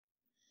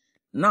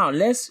Now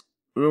let's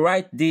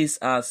rewrite this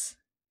as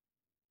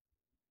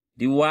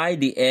the y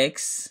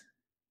dx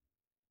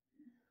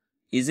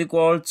is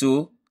equal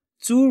to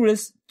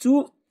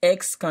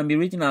 2x can be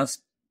written as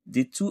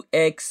the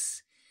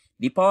 2x.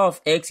 The power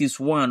of x is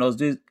 1,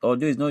 although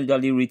it's not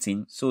usually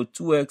written. So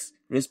 2x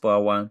raised to power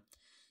 1.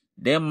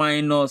 Then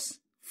minus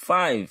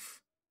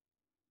 5.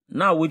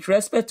 Now with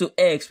respect to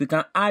x, we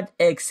can add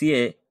x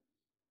here,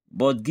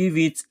 but give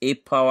it a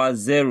power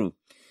 0.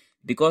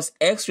 Because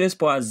x raised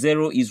to power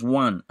 0 is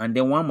 1, and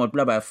then 1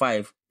 multiplied by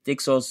 5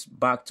 takes us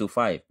back to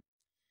 5.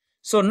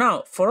 So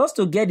now, for us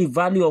to get the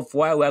value of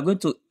y, we are going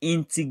to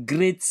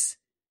integrate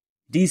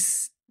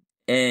this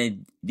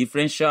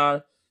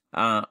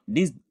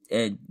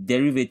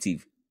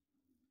derivative.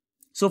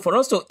 So for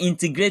us to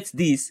integrate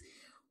this,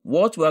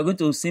 what we are going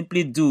to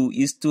simply do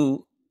is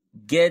to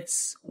get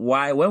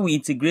y. When we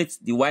integrate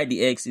the y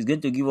dx, it's going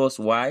to give us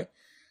y,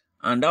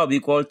 and that will be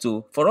equal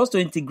to, for us to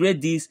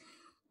integrate this,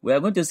 we are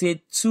going to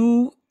say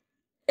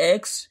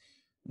 2x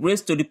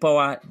raised to the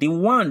power,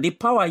 the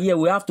power here,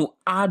 we have to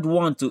add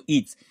 1 to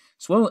it.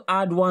 So when we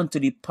add 1 to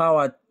the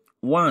power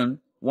 1,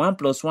 1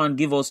 plus 1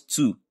 give us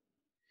 2.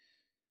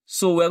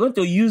 So we're going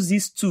to use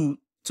this 2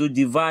 to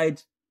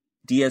divide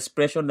the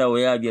expression that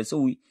we have here.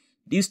 So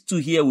this 2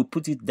 here, we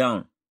put it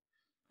down.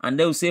 And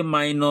then we say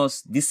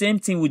minus, the same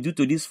thing we do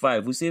to this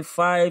 5. We say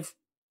 5x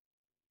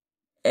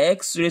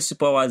raised to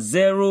power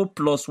 0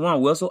 plus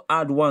 1. We also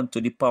add 1 to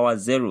the power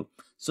 0.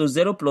 So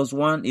 0 plus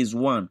 1 is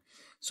 1.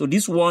 So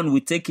this 1,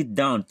 we take it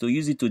down to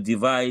use it to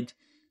divide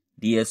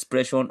the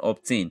expression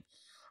obtained.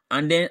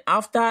 And then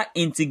after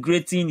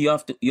integrating, you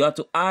have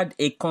to add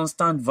a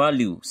constant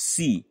value,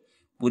 c.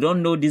 We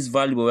don't know this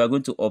value, but we are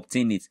going to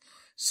obtain it.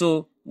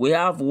 So we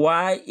have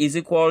y is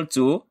equal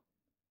to,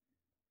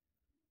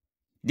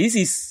 this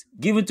is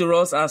given to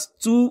us as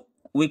 2,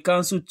 we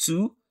cancel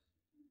 2,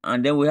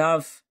 and then we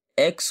have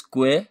x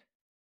squared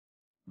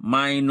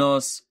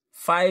minus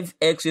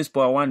 5x raised to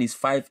power 1 is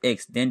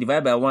 5x. Then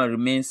divided by 1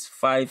 remains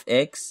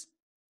 5x,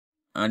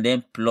 and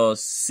then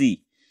plus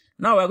c.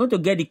 Now we're going to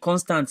get the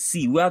constant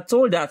c. We are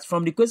told that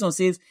from the question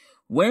says,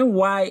 when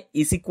y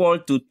is equal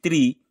to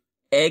 3,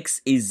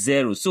 x is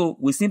 0. So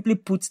we simply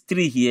put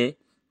 3 here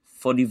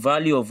for the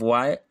value of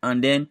y,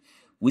 and then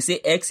we say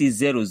x is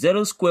 0.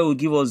 0 squared will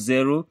give us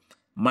 0,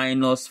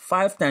 minus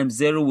 5 times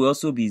 0 will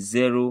also be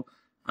 0,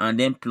 and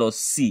then plus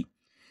c.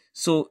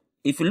 So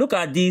if you look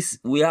at this,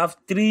 we have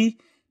 3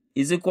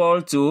 is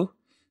equal to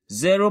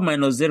 0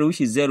 minus 0,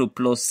 which is 0,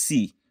 plus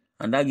c,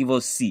 and that gives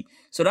us c.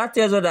 So that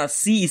tells us that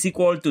c is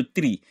equal to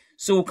 3.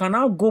 So we can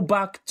now go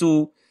back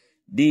to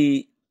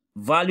the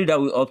value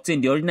that we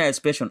obtained, the original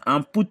expression,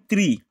 and put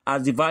 3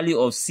 as the value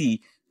of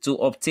c to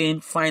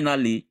obtain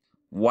finally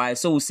y.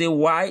 So we say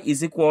y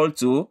is equal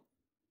to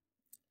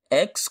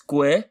x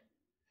squared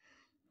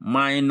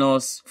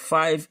minus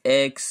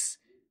 5x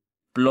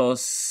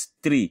plus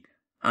 3.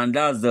 And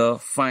that's the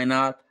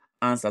final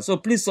answer. So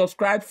please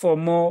subscribe for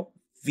more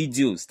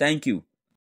videos. Thank you.